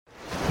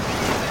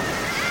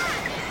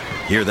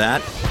Hear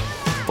that?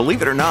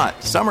 Believe it or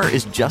not, summer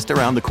is just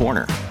around the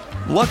corner.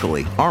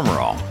 Luckily, Armor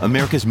All,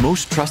 America's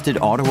most trusted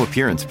auto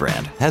appearance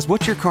brand, has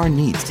what your car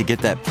needs to get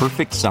that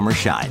perfect summer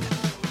shine.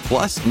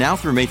 Plus, now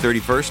through May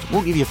 31st,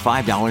 we'll give you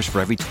 $5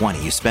 for every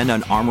 $20 you spend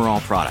on Armor All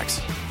products.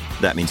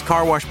 That means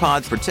car wash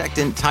pods,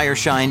 protectant, tire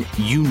shine,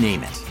 you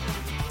name it.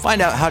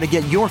 Find out how to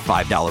get your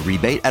 $5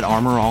 rebate at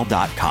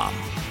armorall.com.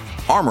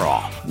 Armor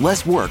All,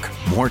 less work,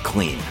 more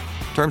clean.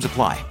 Terms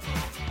apply.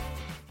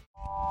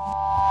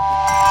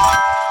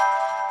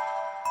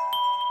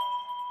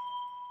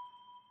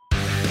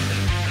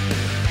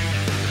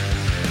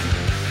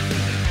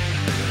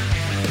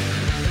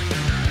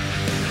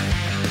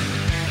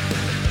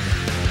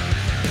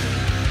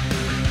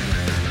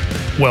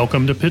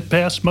 Welcome to Pit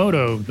Pass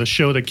Moto, the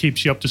show that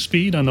keeps you up to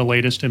speed on the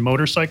latest in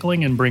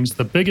motorcycling and brings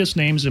the biggest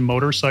names in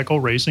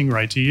motorcycle racing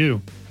right to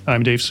you.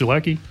 I'm Dave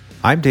Sulecki.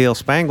 I'm Dale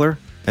Spangler,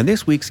 and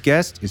this week's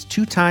guest is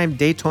two-time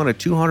Daytona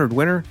 200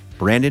 winner,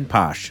 Brandon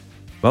Posh.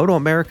 Moto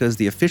America is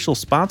the official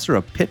sponsor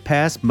of Pit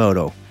Pass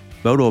Moto.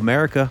 Moto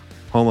America,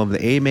 home of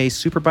the AMA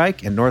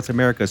Superbike and North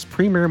America's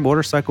premier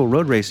motorcycle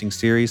road racing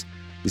series,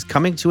 is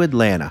coming to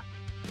Atlanta.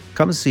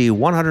 Come see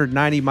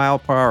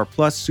 190-mile-per-hour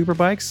plus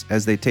superbikes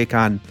as they take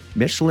on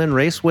Michelin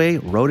Raceway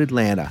Road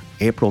Atlanta,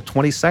 April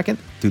 22nd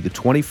through the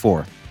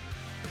 24th.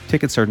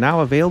 Tickets are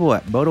now available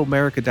at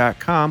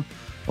motoamerica.com,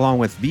 along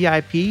with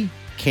VIP,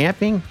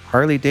 camping,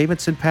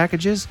 Harley-Davidson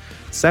packages,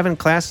 7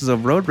 classes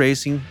of road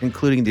racing,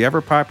 including the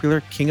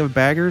ever-popular King of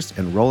Baggers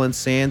and Roland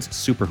Sands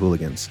Super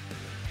Hooligans.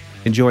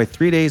 Enjoy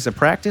 3 days of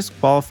practice,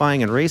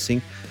 qualifying, and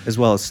racing, as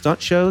well as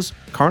stunt shows,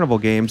 carnival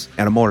games,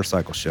 and a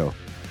motorcycle show.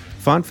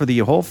 Fun for the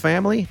whole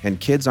family, and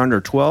kids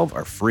under 12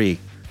 are free.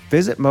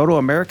 Visit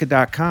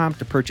motoamerica.com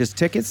to purchase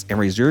tickets and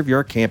reserve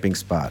your camping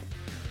spot.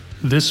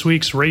 This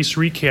week's race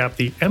recap,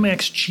 the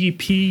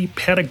MXGP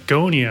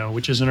Patagonia,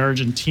 which is in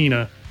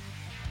Argentina,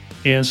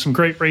 and some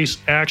great race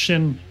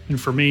action.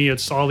 And for me,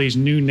 it's all these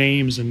new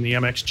names in the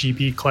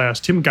MXGP class.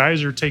 Tim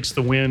Geiser takes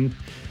the win.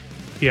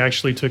 He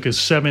actually took his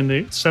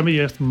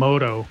 70th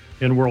moto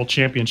in World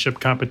Championship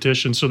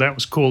competition, so that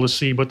was cool to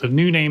see. But the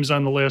new names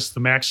on the list, the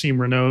Maxime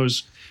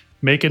Renaults,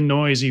 making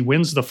noise. He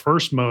wins the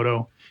first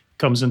moto,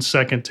 comes in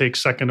second,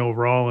 takes second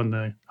overall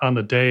on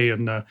the day,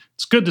 and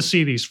it's good to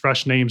see these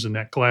fresh names in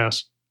that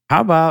class. How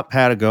about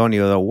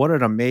Patagonia, though? What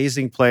an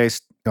amazing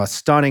place, a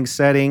stunning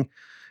setting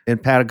in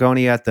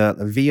Patagonia at the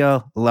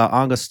Via La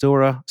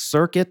Angostura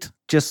circuit.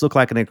 Just looked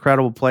like an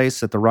incredible place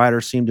that the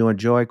riders seem to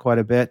enjoy quite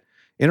a bit.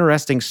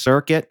 Interesting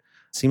circuit.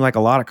 Seemed like a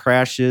lot of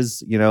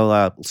crashes,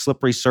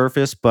 slippery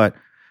surface, but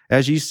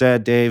as you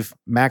said, Dave,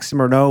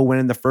 Maxime Renault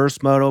winning the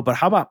first moto, but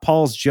how about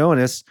Paul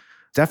Jonas?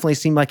 Definitely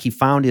seemed like he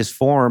found his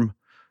form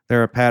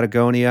there at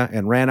Patagonia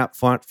and ran up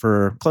front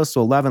for close to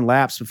 11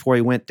 laps before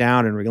he went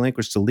down and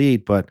relinquished the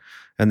lead.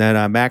 And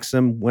then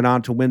Maxim went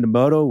on to win the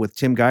moto with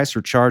Tim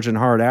Geiser charging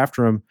hard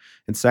after him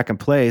in second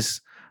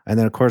place. And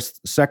then, of course,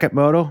 the second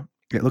moto,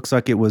 it looks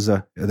like it was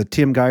the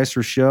Tim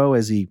Geiser show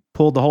as he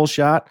pulled the whole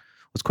shot,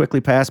 was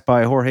quickly passed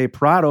by Jorge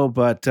Prado,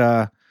 but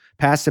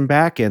passed him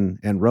back and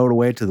rode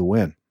away to the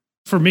win.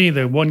 For me,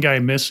 the one guy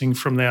missing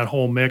from that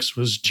whole mix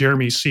was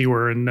Jeremy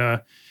Seewer. And,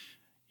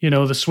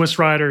 the Swiss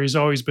rider, he's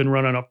always been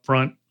running up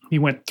front. He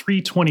went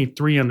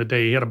 3:23 on the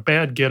day. He had a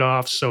bad get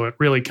off, so it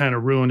really kind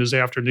of ruined his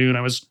afternoon.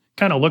 I was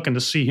kind of looking to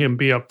see him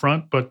be up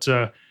front, but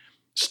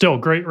still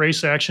great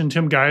race action.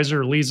 Tim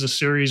Geiser leads the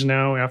series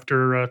now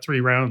after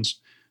 3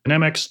 rounds. An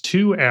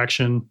MX2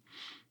 action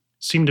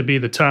seemed to be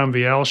the Tom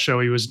Vialle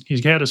show.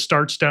 He had his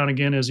starts down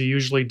again as he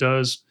usually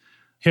does.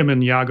 Him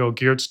and Jago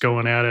Geerts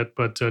going at it,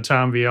 but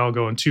Tom Vialle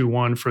going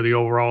 2-1 for the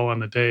overall on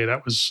the day.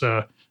 That was,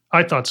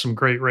 I thought, some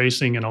great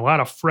racing and a lot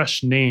of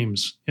fresh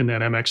names in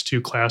that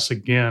MX2 class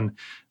again.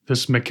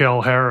 This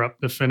Mikael Harrop,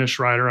 the Finnish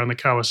rider on the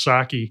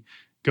Kawasaki,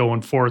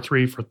 going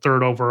 4-3 for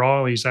third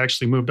overall. He's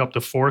actually moved up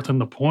to fourth in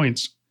the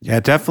points. Yeah,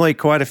 definitely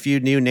quite a few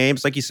new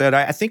names. Like you said,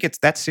 I think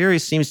that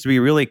series seems to be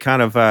really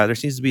kind of, there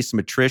seems to be some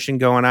attrition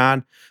going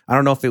on. I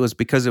don't know if it was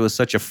because it was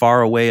such a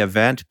far away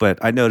event, but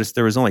I noticed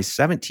there was only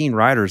 17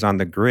 riders on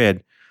the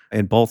grid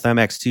in both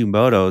MX2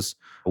 motos,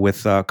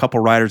 with a couple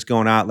riders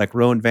going out, like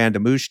Rowan van de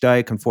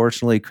Moosdijk,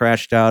 unfortunately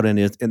crashed out in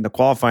the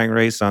qualifying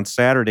race on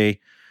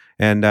Saturday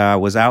and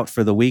was out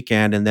for the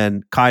weekend. And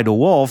then Kai de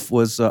Wolf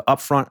was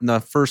up front in the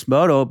first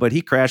moto, but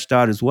he crashed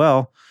out as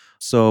well.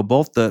 So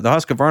both the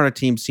Husqvarna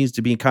team seems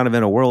to be kind of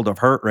in a world of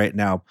hurt right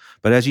now.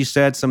 But as you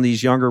said, some of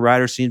these younger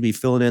riders seem to be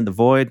filling in the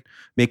void.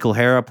 Mikael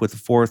Harrop with a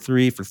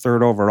 4-3 for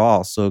third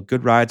overall. So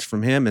good rides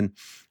from him. And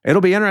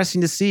it'll be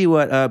interesting to see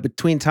what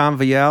between Tom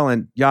Vialle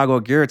and Jago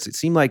Geerts. It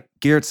seemed like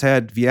Geerts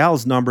had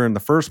Vialle's number in the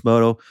first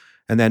moto,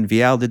 and then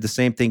Vialle did the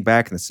same thing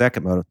back in the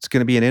second moto. It's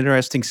going to be an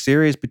interesting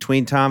series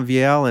between Tom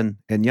Vialle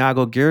and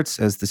Jago Geerts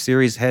as the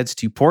series heads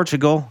to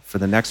Portugal for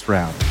the next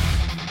round.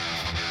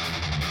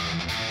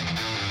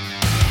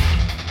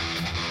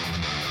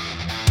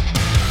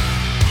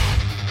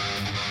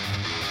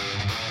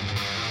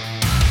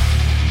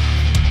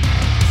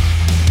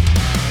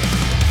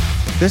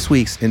 This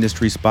week's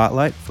Industry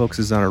Spotlight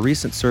focuses on a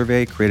recent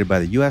survey created by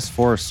the U.S.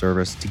 Forest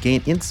Service to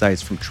gain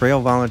insights from trail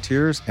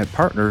volunteers and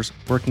partners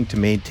working to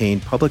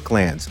maintain public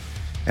lands,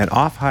 and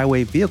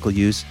off-highway vehicle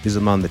use is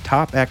among the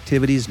top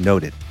activities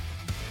noted.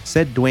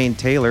 Said Dwayne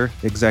Taylor,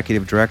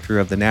 Executive Director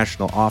of the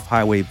National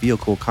Off-Highway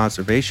Vehicle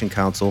Conservation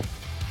Council,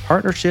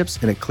 partnerships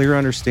and a clear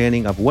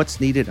understanding of what's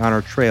needed on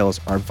our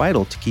trails are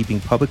vital to keeping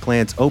public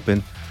lands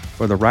open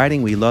for the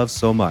riding we love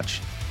so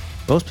much.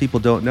 Most people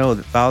don't know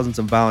that thousands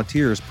of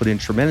volunteers put in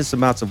tremendous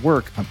amounts of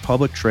work on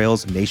public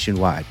trails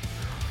nationwide.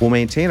 We'll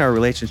maintain our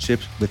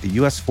relationships with the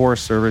U.S.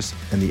 Forest Service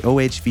and the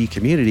OHV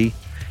community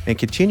and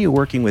continue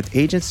working with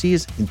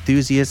agencies,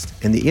 enthusiasts,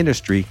 and the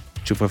industry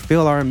to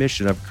fulfill our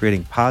mission of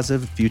creating a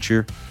positive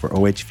future for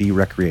OHV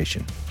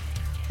recreation.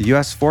 The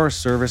U.S.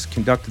 Forest Service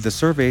conducted the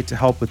survey to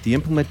help with the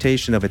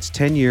implementation of its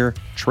 10-year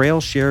Trail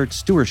Shared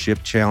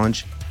Stewardship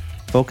Challenge,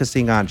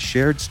 focusing on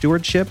shared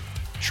stewardship,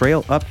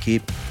 trail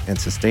upkeep, and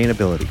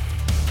sustainability.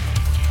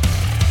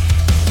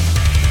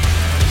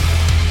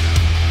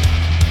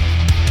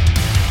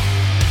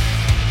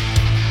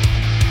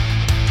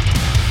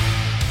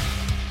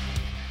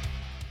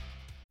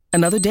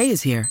 Another day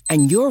is here,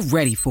 and you're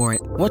ready for it.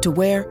 What to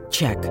wear?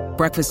 Check.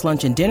 Breakfast,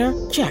 lunch, and dinner?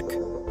 Check.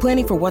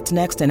 Planning for what's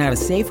next and how to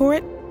save for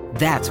it?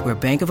 That's where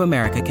Bank of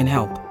America can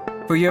help.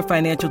 For your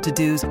financial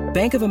to-dos,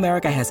 Bank of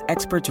America has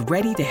experts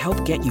ready to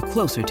help get you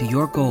closer to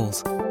your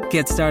goals.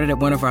 Get started at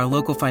one of our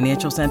local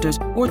financial centers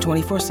or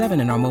 24/7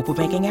 in our mobile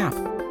banking app.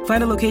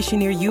 Find a location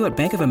near you at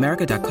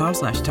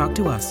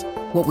bankofamerica.com/talktous.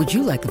 What would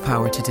you like the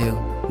power to do?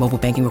 Mobile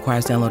banking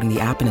requires downloading the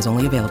app and is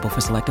only available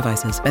for select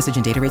devices. Message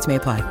and data rates may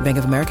apply. Bank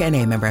of America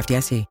N.A., member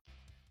FDIC.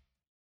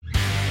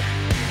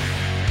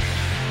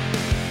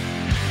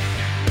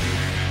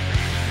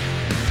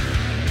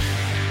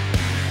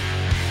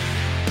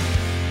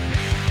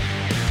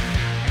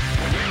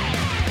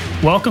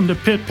 Welcome to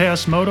Pit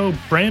Pass Moto.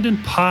 Brandon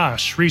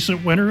Posh,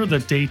 recent winner of the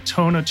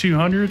Daytona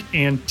 200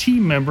 and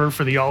team member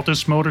for the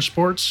Altus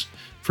Motorsports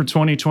for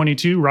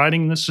 2022,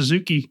 riding the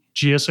Suzuki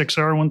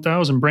GSX-R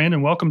 1000.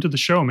 Brandon, welcome to the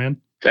show, man.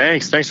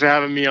 Thanks for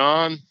having me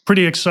on.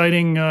 Pretty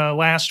exciting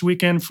last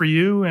weekend for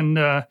you, and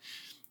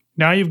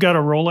now you've got a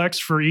Rolex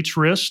for each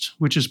wrist,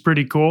 which is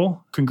pretty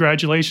cool.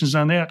 Congratulations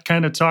on that.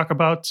 Kind of talk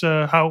about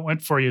how it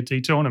went for you at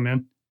Daytona,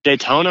 man.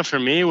 Daytona for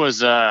me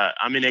was,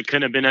 it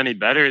couldn't have been any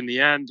better in the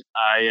end.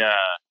 I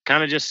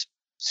kind of just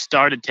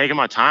started taking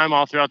my time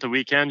all throughout the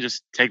weekend,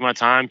 just take my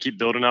time, keep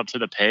building up to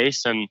the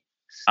pace. And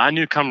I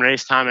knew come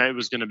race time, it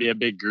was going to be a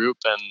big group.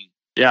 And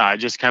yeah, I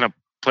just kind of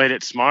played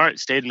it smart,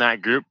 stayed in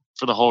that group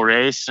for the whole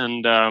race.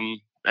 And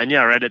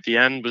yeah, right at the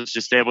end was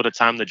just able to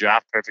time the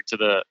draft perfect to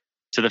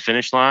the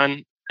finish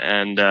line.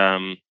 And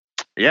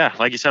yeah,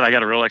 like you said, I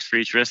got a Rolex for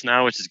each wrist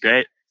now, which is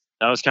great.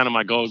 That was kind of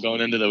my goal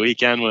going into the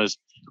weekend, was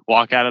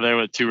walk out of there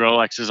with 2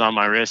 Rolexes on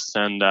my wrists,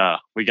 and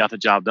we got the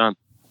job done.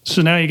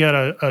 So now you got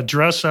a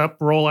dress-up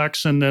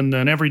Rolex and then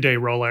an everyday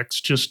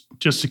Rolex,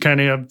 just to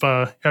kind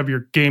of have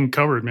your game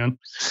covered, man.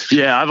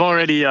 Yeah, I've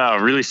already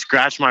really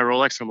scratched my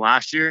Rolex from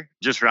last year,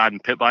 just riding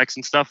pit bikes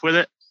and stuff with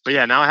it. But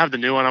yeah, now I have the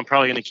new one. I'm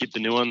probably going to keep the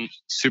new one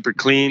super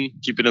clean,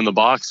 keep it in the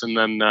box, and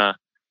then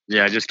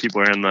just keep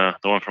wearing the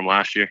one from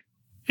last year.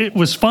 It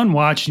was fun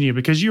watching you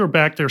because you were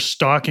back there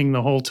stalking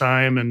the whole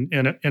time, and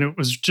it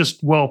was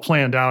just well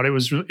planned out. It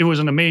was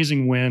an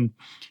amazing win,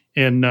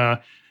 and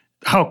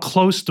how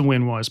close the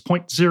win was,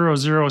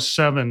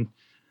 0.007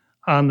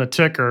 on the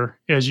ticker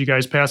as you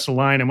guys passed the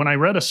line. And when I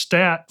read a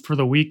stat for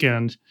the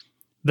weekend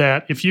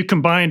that if you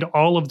combined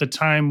all of the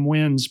time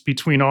wins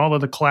between all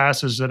of the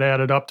classes, that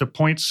added up to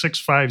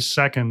 0.65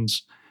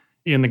 seconds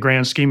in the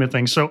grand scheme of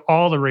things. So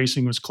all the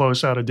racing was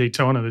close out of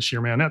Daytona this year,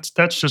 man.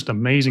 That's just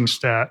amazing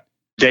stat.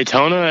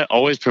 Daytona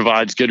always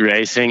provides good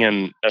racing,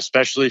 and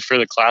especially for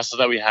the classes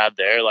that we had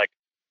there, like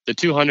the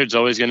 200 is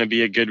always going to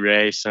be a good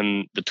race,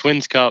 and the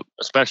Twins Cup,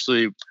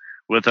 especially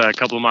with a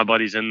couple of my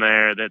buddies in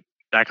there,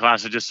 that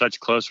class is just such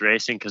close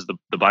racing because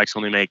the bikes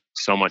only make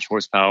so much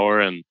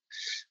horsepower, and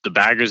the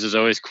baggers is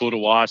always cool to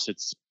watch.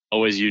 It's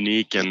always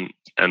unique and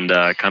kind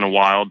of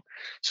wild.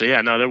 So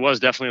yeah, no, there was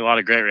definitely a lot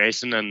of great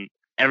racing, and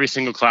every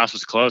single class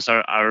was close.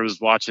 I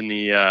was watching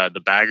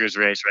the baggers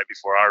race right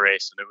before our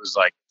race, and it was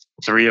like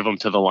 3 of them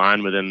to the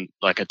line within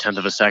like a 10th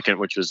of a second,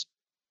 which was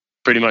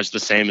pretty much the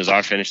same as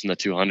our finish in the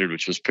 200,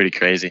 which was pretty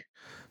crazy.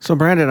 So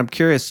Brandon, I'm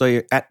curious. So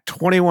you're at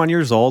 21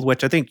 years old,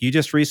 which I think you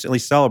just recently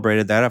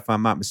celebrated that, if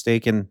I'm not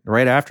mistaken,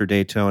 right after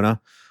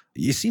Daytona.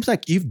 It seems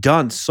like you've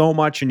done so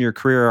much in your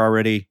career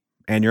already,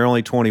 and you're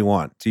only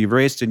 21. So you've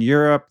raced in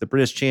Europe, the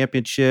British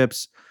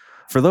Championships.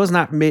 For those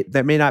that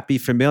may not be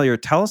familiar,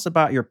 tell us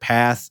about your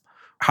path,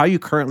 how you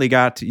currently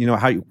got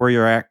to, where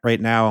you're at right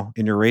now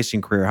in your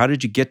racing career. How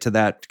did you get to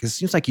that? Because it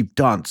seems like you've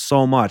done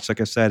so much, like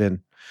I said, and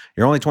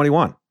you're only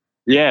 21.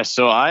 Yeah,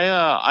 so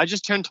I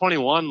just turned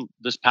 21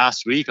 this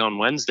past week on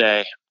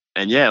Wednesday,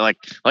 and yeah, like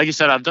you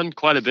said, I've done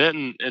quite a bit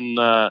in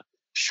the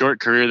short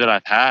career that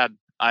I've had.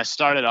 I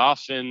started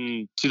off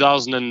in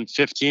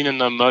 2015 in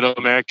the Moto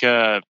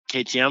America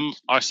KTM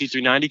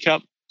RC390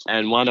 Cup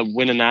and wound up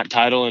winning that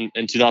title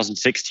in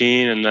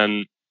 2016, and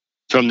then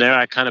from there,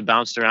 I kind of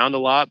bounced around a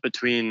lot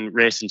between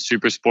racing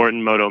Super Sport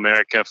and Moto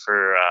America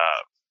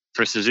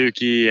for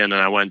Suzuki. And then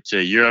I went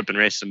to Europe and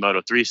raced some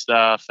Moto 3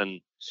 stuff. And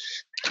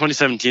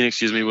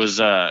 2017, was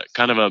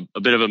kind of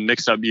a bit of a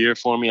mixed up year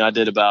for me. I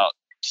did about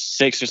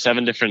 6 or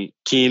 7 different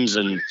teams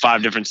and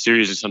 5 different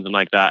series or something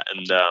like that.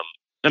 And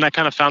then I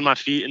kind of found my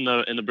feet in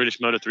the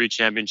British Moto 3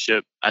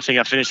 Championship. I think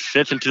I finished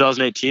 5th in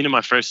 2018 in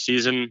my first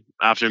season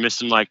after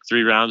missing like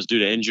 3 rounds due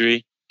to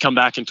injury. Come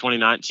back in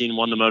 2019,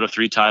 won the Moto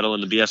 3 title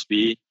in the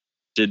BSB.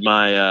 Did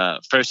my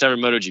first ever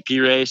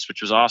MotoGP race,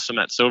 which was awesome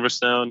at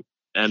Silverstone.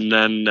 And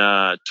then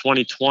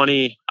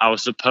 2020, I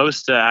was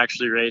supposed to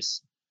actually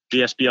race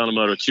BSB on a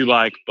Moto 2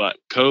 bike, but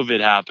COVID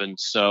happened.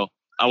 So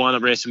I wound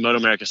up racing Moto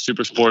America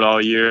Super Sport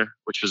all year,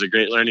 which was a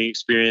great learning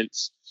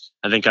experience.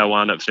 I think I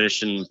wound up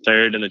finishing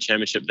 3rd in the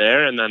championship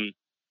there. And then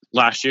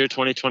last year,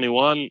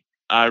 2021,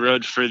 I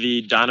rode for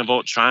the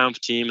Dynavolt Triumph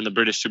team in the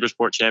British Super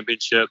Sport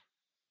Championship.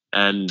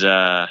 And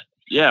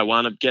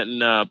wound up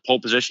getting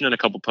pole position in a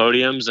couple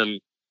podiums. And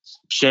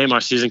shame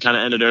our season kind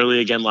of ended early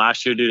again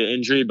last year due to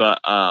injury, but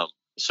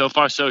so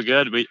far so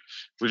good.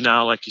 We've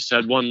now, like you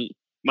said, won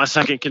my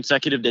 2nd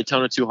consecutive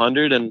Daytona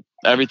 200, and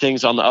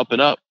everything's on the up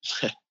and up.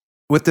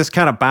 With this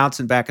kind of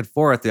bouncing back and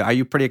forth, are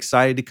you pretty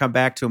excited to come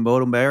back to a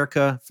Moto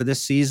America for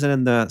this season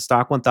in the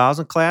Stock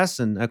 1000 class?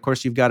 And of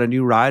course, you've got a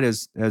new ride,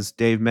 as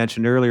Dave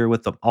mentioned earlier,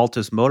 with the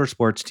Altus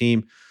Motorsports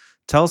team.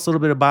 Tell us a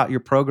little bit about your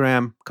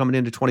program coming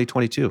into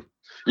 2022.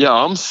 Yeah,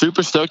 I'm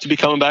super stoked to be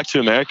coming back to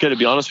America. To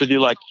be honest with you,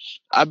 like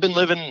I've been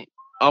living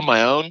on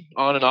my own,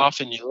 on and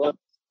off in Europe.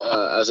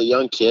 As a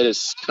young kid,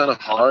 it's kind of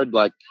hard.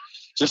 Like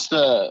just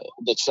the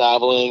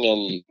traveling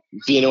and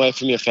being away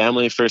from your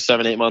family for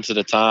 7-8 months at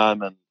a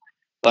time, and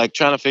like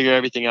trying to figure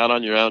everything out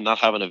on your own, not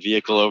having a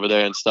vehicle over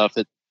there and stuff.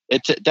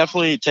 It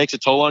definitely takes a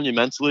toll on you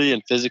mentally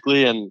and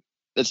physically. And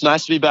it's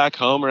nice to be back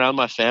home around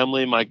my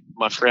family,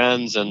 my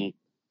friends. And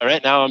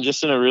right now, I'm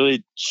just in a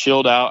really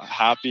chilled out,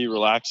 happy,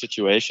 relaxed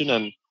situation.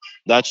 And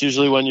that's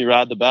usually when you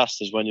ride the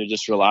best, is when you're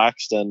just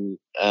relaxed and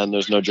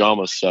there's no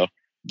dramas. So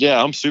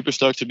yeah, I'm super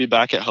stoked to be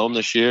back at home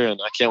this year, and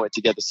I can't wait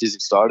to get the season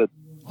started.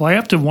 Well, I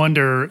have to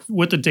wonder,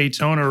 with the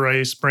Daytona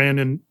race,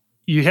 Brandon,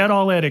 you had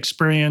all that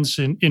experience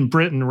in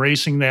Britain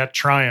racing that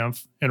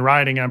Triumph and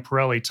riding on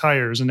Pirelli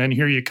tires, and then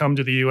here you come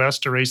to the U.S.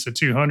 to race the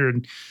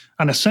 200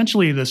 on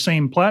essentially the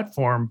same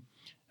platform.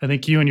 I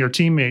think you and your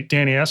teammate,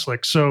 Danny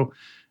Eslick. So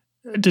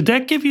did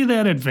that give you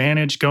that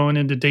advantage going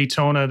into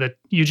Daytona, that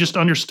you just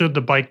understood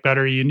the bike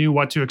better, you knew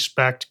what to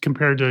expect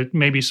compared to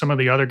maybe some of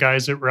the other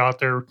guys that were out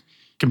there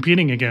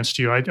competing against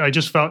you? I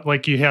just felt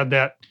like you had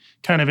that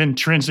kind of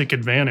intrinsic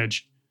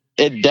advantage.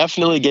 It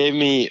definitely gave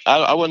me,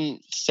 I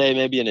wouldn't say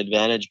maybe an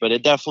advantage, but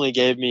it definitely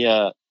gave me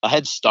a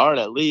head start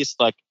at least.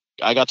 Like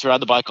I got to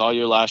ride the bike all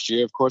year last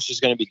year. Of course, there's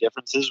going to be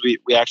differences. We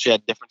actually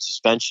had different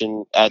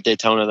suspension at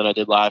Daytona than I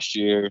did last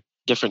year,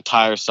 different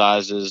tire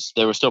sizes.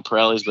 They were still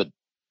Pirellis, but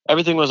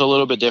everything was a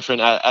little bit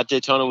different. At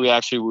Daytona, we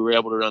were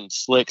able to run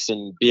slicks,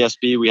 and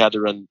BSB, we had to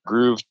run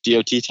grooved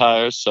DOT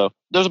tires. So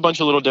there's a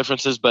bunch of little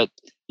differences, but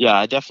yeah,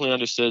 I definitely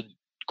understood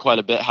quite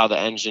a bit how the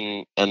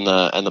engine and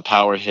the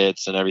power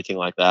hits and everything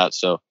like that.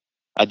 So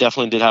I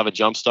definitely did have a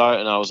jump start,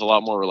 and I was a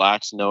lot more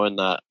relaxed knowing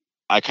that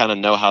I kind of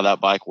know how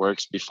that bike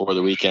works before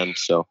the weekend.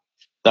 So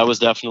that was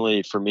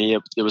definitely, for me,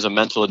 it was a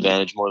mental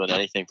advantage more than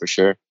anything, for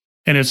sure.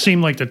 And it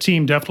seemed like the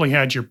team definitely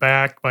had your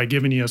back by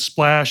giving you a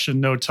splash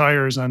and no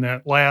tires on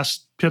that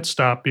last pit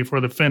stop before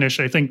the finish.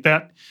 I think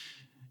that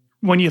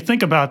when you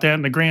think about that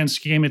in the grand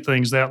scheme of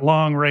things, that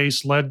long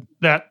race led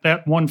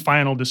that one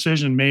final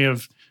decision may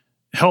have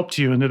helped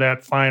you into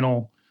that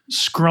final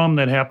scrum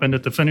that happened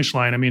at the finish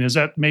line. I mean, is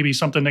that maybe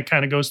something that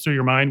kind of goes through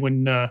your mind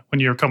when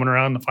you're coming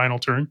around the final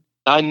turn?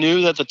 I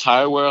knew that the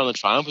tire wear on the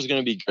Triumph was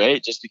going to be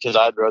great just because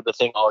I'd rode the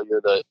thing all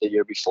year the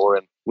year before,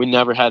 and we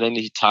never had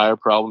any tire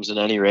problems in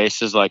any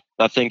races. Like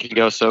that thing can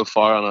go so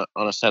far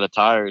on a set of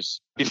tires.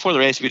 Before the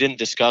race, we didn't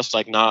discuss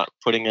like not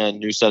putting a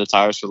new set of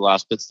tires for the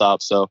last pit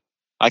stop. So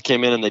I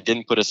came in and they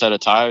didn't put a set of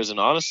tires, and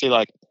honestly,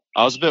 like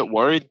I was a bit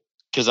worried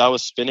because I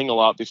was spinning a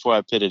lot before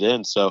I pitted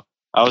in. So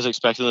I was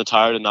expecting the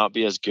tire to not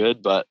be as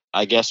good, but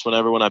I guess when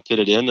I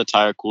pitted in, the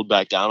tire cooled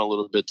back down a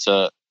little bit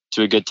to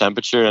a good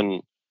temperature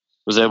and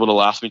was able to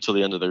last me till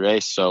the end of the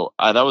race. So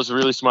that was a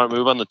really smart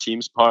move on the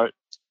team's part.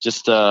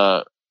 Just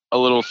a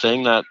little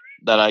thing that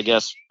I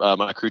guess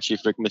my crew chief,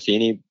 Rick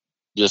Matheny,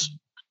 just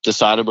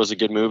decided was a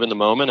good move in the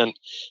moment. And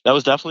that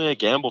was definitely a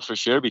gamble for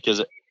sure,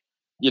 because,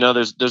 you know,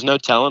 there's no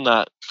telling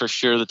that for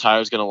sure the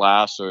tire's going to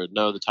last, or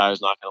no, the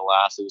tire's not going to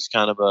last. It was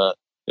kind of a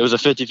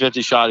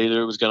 50-50 shot.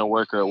 Either it was going to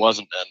work or it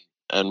wasn't.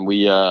 And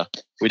we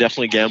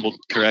definitely gambled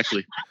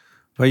correctly.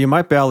 Well, you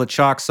might be able to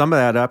chalk some of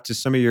that up to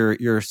some of your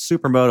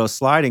supermoto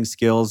sliding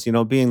skills. You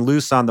know, being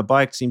loose on the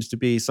bike seems to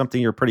be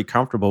something you're pretty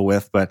comfortable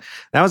with. But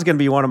that was going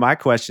to be one of my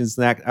questions.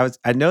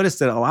 I noticed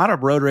that a lot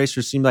of road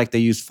racers seem like they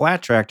use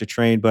flat track to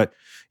train, but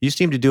you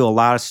seem to do a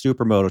lot of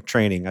supermoto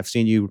training. I've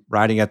seen you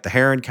riding at the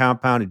Heron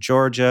compound in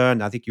Georgia,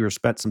 and I think you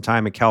spent some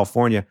time in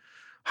California.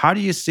 How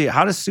does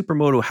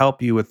supermoto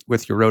help you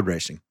with your road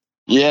racing?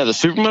 Yeah, the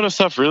supermoto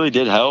stuff really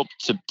did help.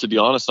 To be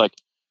honest, like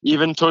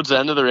even towards the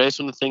end of the race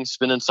when the thing's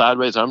spinning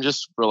sideways, I'm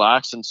just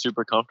relaxed and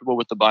super comfortable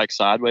with the bike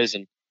sideways.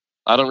 And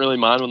I don't really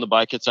mind when the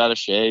bike gets out of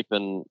shape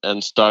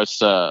and starts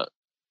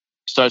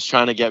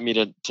trying to get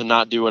me to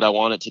not do what I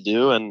want it to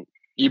do. And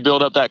you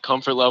build up that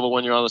comfort level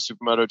when you're on the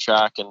supermoto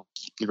track and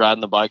you're riding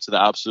the bike to the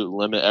absolute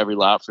limit every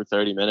lap for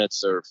 30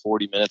 minutes or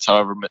 40 minutes,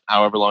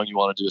 however long you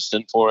want to do a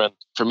stint for. And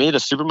for me, the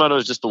supermoto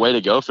is just the way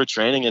to go for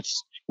training.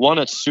 It's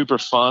super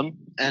fun,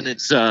 and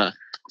it's a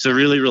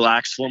really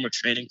relaxed form of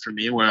training for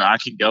me where I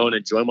can go and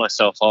enjoy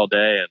myself all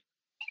day and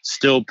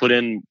still put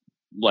in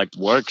like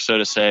work, so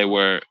to say,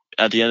 where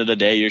at the end of the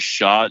day, you're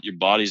shot, your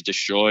body's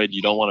destroyed,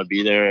 you don't want to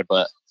be there,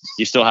 but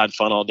you still had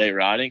fun all day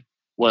riding.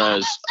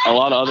 Whereas a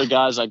lot of other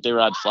guys, like they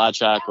ride flat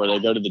track where they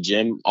go to the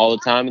gym all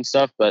the time and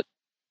stuff. But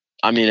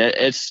I mean,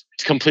 it's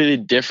completely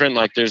different.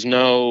 Like there's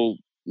no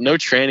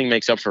training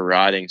makes up for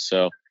riding.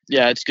 So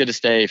yeah, it's good to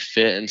stay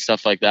fit and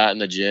stuff like that in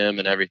the gym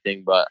and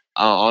everything. But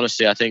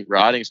honestly, I think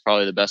riding is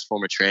probably the best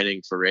form of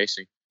training for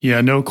racing.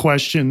 Yeah, no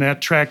question.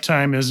 That track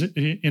time is,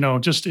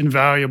 just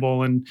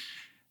invaluable. And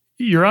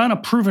you're on a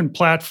proven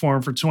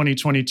platform for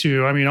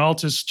 2022. I mean,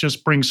 Altus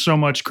just brings so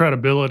much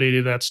credibility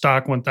to that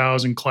Stock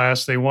 1000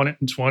 class. They won it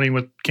in 20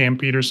 with Cam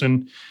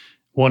Peterson,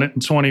 won it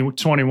in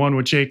 2021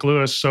 with Jake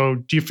Lewis. So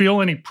do you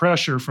feel any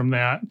pressure from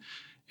that?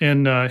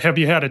 And have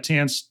you had a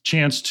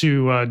chance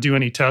to do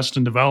any test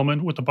and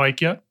development with the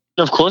bike yet?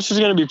 Of course, there's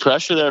going to be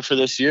pressure there for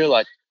this year.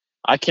 Like,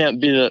 I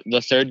can't be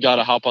the third guy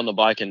to hop on the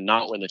bike and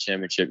not win the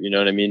championship. You know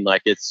what I mean?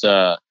 Like, it's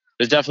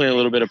there's definitely a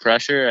little bit of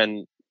pressure.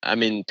 And I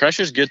mean,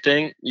 pressure's a good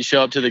thing. You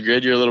show up to the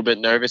grid, you're a little bit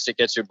nervous. It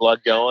gets your blood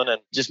going and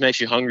just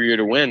makes you hungrier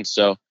to win.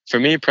 So for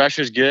me,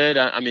 pressure's good.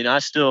 I mean, I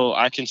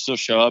can still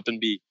show up and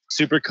be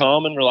super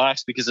calm and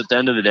relaxed because at the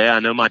end of the day, I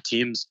know my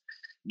teams,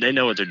 they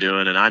know what they're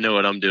doing and I know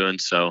what I'm doing.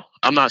 So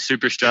I'm not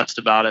super stressed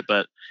about it.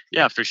 But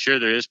yeah, for sure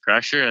there is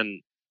pressure.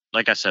 And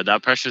like I said,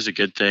 that pressure is a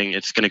good thing.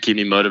 It's going to keep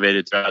me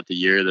motivated throughout the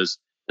year. Those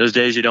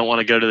days you don't want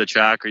to go to the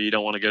track or you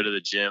don't want to go to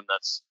the gym.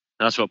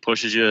 That's what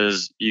pushes you,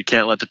 is you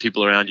can't let the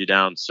people around you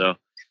down. So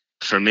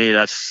for me,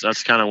 that's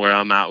kind of where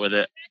I'm at with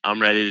it.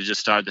 I'm ready to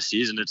just start the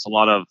season. It's a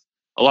lot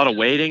of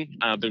waiting.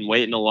 I've been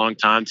waiting a long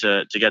time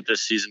to get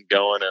this season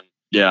going. And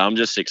yeah, I'm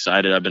just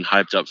excited. I've been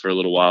hyped up for a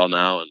little while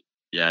now. And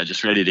yeah,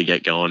 just ready to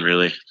get going,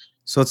 really.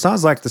 So it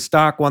sounds like the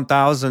Stock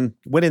 1000,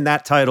 winning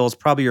that title is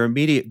probably your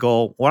immediate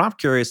goal. What I'm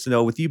curious to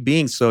know, with you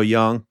being so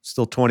young,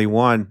 still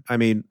 21, I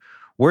mean,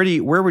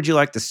 where would you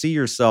like to see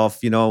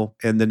yourself,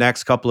 in the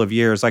next couple of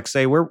years? Like,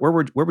 say, where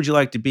would you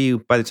like to be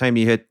by the time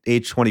you hit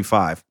age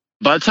 25?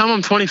 By the time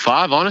I'm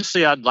 25,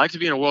 honestly, I'd like to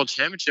be in a world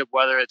championship,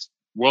 whether it's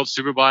World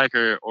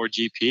Superbike or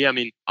GP. I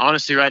mean,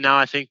 honestly, right now,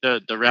 I think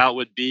the route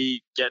would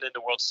be getting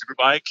into World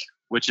Superbike,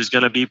 which is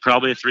going to be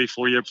probably a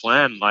 3-4 year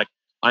plan. Like,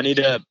 I need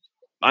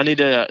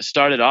to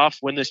start it off,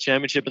 win this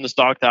championship in the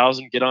Stock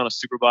 1000, get on a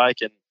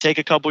Superbike, and take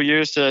a couple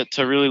years to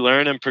really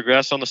learn and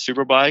progress on the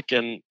Superbike.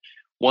 And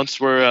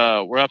once we're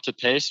up to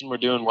pace and we're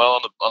doing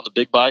well on the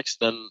big bikes,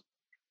 then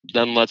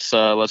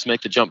let's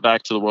make the jump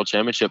back to the World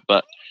Championship.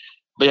 But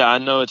yeah, I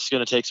know it's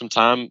going to take some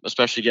time,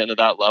 especially getting to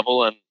that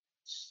level. And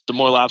the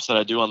more laps that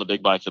I do on the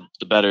big bike,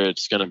 the better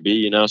it's going to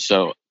be,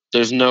 So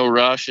there's no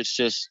rush. It's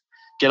just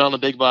get on the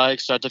big bike,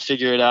 start to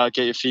figure it out,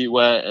 get your feet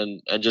wet,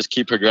 and just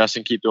keep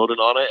progressing, keep building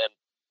on it. And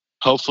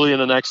hopefully in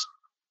the next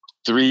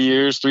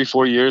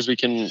 3-4 years, we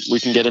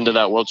can get into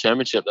that World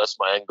Championship. That's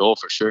my end goal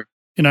for sure.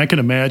 And I can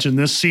imagine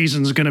this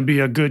season's going to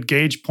be a good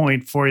gauge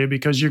point for you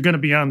because you're going to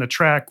be on the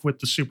track with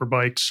the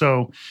Superbike.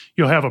 So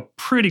you'll have a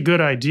pretty good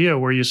idea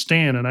where you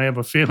stand. And I have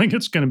a feeling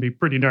it's going to be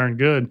pretty darn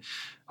good.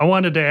 I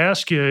wanted to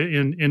ask you,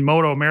 in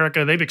Moto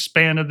America, they've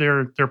expanded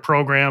their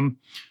program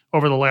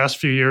over the last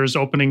few years,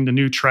 opening the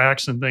new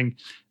tracks and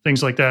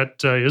things like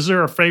that. Is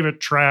there a favorite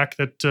track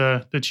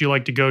that you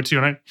like to go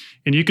to?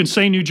 And you can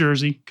say New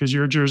Jersey because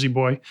you're a Jersey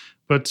boy,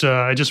 but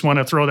I just want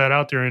to throw that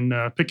out there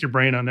and pick your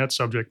brain on that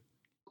subject.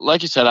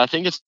 Like you said, I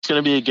think it's going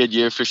to be a good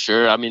year for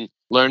sure. I mean,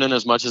 learning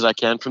as much as I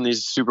can from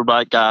these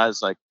Superbike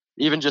guys, like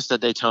even just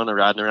at Daytona,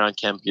 riding around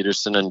Cam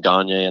Peterson and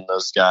Gagne and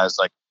those guys,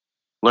 like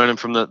learning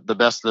from the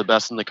best of the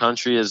best in the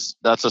country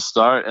that's a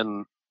start.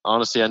 And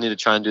honestly, I need to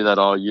try and do that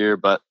all year.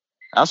 But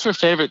as for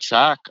favorite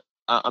track,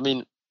 I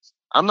mean,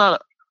 I'm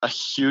not a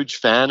huge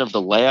fan of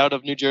the layout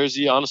of New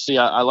Jersey. Honestly,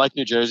 I like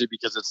New Jersey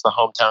because it's the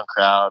hometown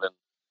crowd and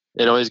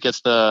it always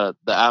gets the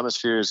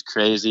atmosphere is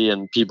crazy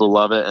and people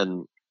love it.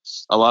 And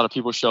a lot of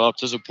people show up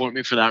to support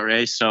me for that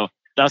race. So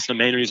that's the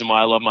main reason why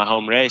I love my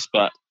home race.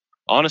 But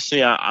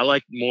honestly, I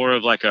like more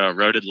of like a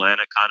Road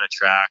Atlanta kind of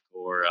track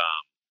or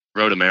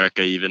Road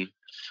America even.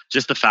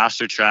 Just the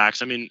faster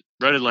tracks. I mean,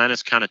 Road Atlanta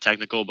is kind of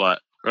technical,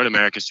 but Road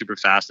America is super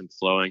fast and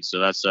flowing. So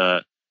that's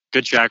a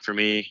good track for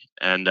me.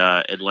 And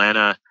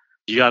Atlanta,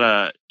 you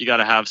gotta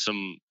have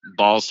some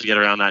balls to get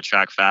around that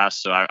track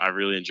fast. So I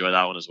really enjoy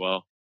that one as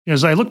well.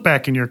 As I look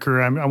back in your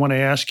career, I want to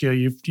ask you,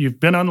 you've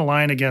been on the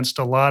line against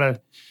a lot of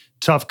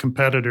tough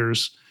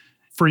competitors.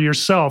 For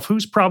yourself,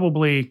 who's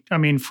probably, I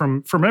mean,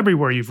 from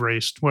everywhere you've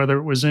raced, whether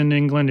it was in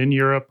England, in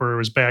Europe, or it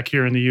was back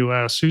here in the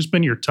U.S., who's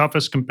been your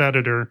toughest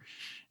competitor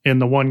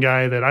and the one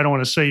guy that I don't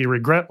want to say you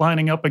regret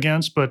lining up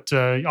against, but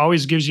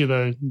always gives you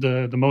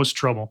the most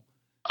trouble?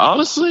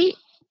 Honestly,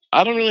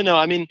 I don't really know.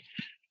 I mean,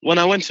 when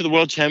I went to the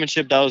World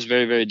Championship, that was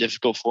very, very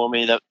difficult for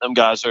me. Them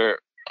guys are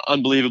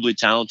unbelievably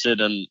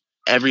talented, and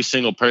every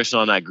single person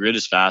on that grid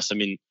is fast. I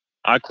mean,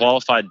 I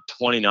qualified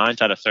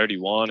 29th out of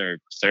 31 or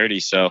 30,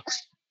 so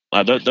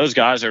those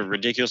guys are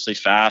ridiculously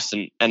fast,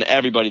 and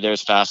everybody there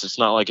is fast. It's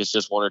not like it's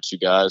just one or two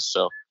guys.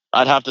 So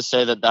I'd have to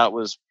say that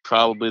was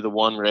probably the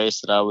one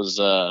race that I was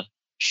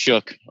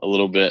shook a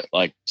little bit,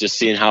 like just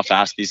seeing how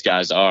fast these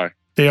guys are.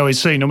 They always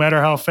say no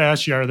matter how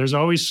fast you are, there's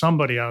always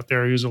somebody out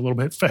there who's a little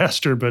bit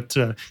faster, but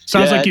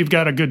sounds like you've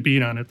got a good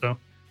beat on it, though.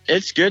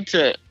 It's good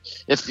to,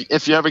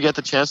 if you ever get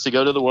the chance to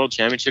go to the World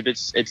Championship,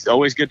 it's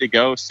always good to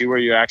go, see where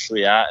you're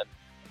actually at.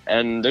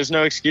 And there's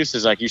no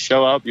excuses. Like, you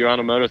show up, you're on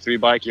a Moto3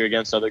 bike, you're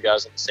against other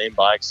guys on the same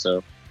bike.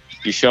 So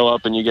you show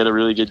up and you get a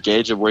really good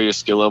gauge of where your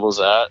skill level's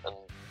at. And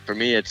for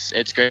me,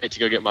 it's great to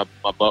go get my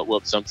butt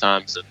whooped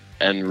sometimes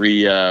and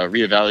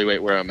reevaluate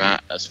where I'm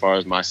at as far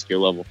as my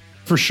skill level.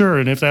 For sure.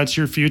 And if that's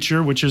your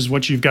future, which is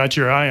what you've got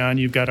your eye on,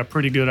 you've got a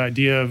pretty good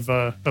idea of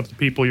the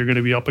people you're going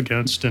to be up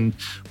against, and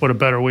what a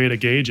better way to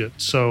gauge it.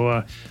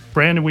 So,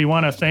 Brandon, we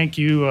want to thank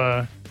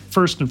you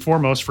first and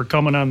foremost for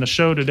coming on the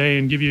show today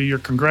and give you your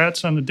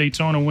congrats on the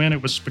Daytona win.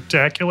 It was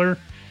spectacular.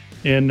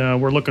 And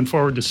we're looking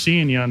forward to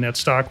seeing you on that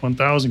Stock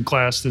 1000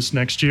 class this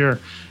next year.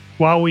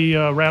 While we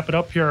wrap it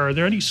up here, are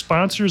there any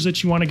sponsors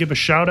that you want to give a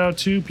shout out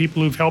to,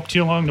 people who've helped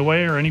you along the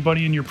way, or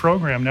anybody in your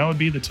program? Now would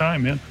be the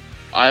time, man.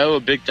 I owe a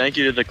big thank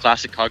you to the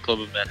Classic Car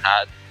Club of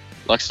Manhattan,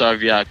 Luckstar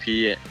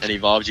VIP, and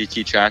Evolve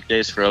GT Track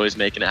Days for always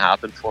making it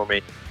happen for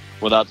me.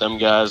 Without them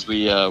guys,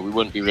 we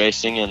wouldn't be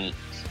racing. And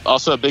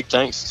also a big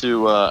thanks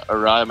to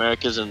Arai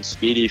Americas and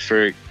Speedy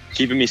for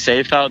keeping me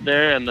safe out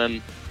there. And then,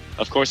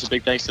 of course, a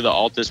big thanks to the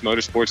Altus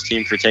Motorsports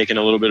team for taking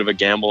a little bit of a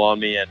gamble on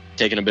me and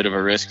taking a bit of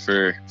a risk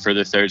for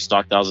the third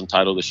Stock 1000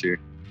 title this year.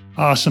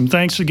 Awesome.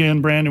 Thanks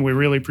again, Brandon. We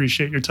really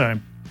appreciate your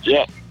time.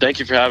 Yeah, thank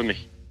you for having me.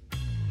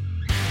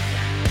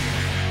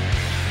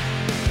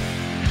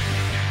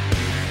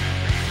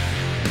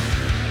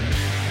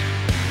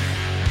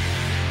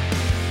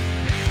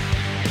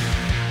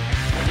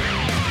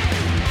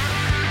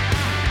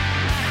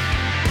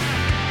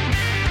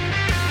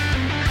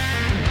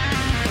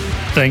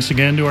 Thanks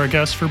again to our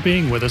guests for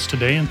being with us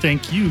today, and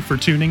thank you for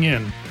tuning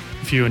in.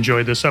 If you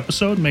enjoyed this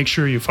episode, make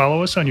sure you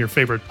follow us on your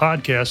favorite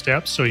podcast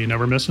app so you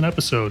never miss an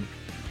episode.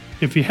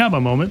 If you have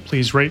a moment,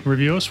 please rate and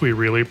review us. We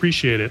really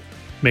appreciate it.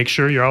 Make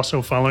sure you're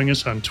also following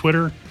us on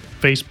Twitter,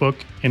 Facebook,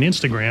 and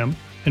Instagram,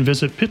 and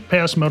visit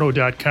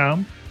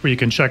pitpassmoto.com, where you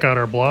can check out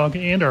our blog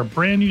and our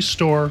brand new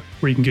store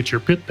where you can get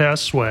your Pit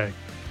Pass swag.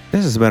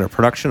 This has been a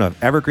production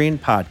of Evergreen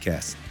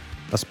Podcast.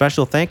 A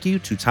special thank you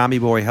to Tommy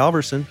Boy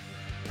Halverson,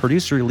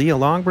 producer Leah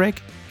Longbreak,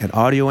 and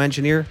audio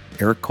engineer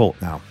Eric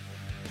Coltnow.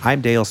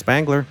 I'm Dale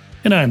Spangler.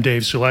 And I'm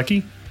Dave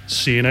Sulecki.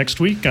 See you next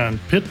week on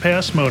Pit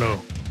Pass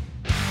Moto.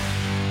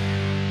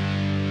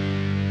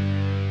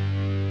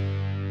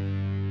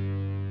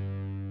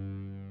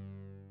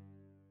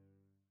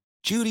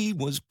 Judy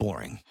was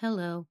boring.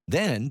 Hello.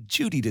 Then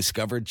Judy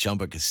discovered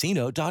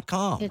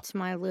ChumbaCasino.com. It's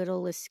my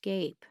little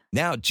escape.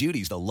 Now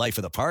Judy's the life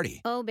of the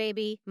party. Oh,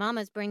 baby,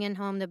 mama's bringing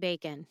home the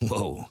bacon.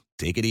 Whoa,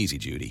 take it easy,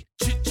 Judy.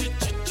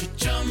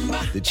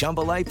 The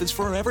Chumba life is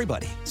for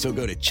everybody. So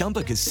go to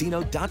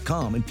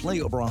ChumbaCasino.com and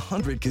play over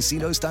 100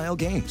 casino-style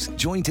games.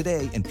 Join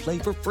today and play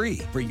for free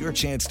for your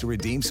chance to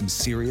redeem some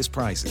serious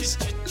prizes.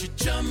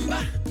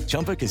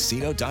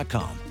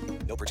 ChumbaCasino.com.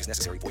 No purchase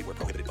necessary. Void where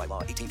prohibited by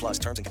law. 18+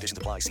 terms and conditions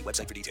apply. See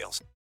website for details.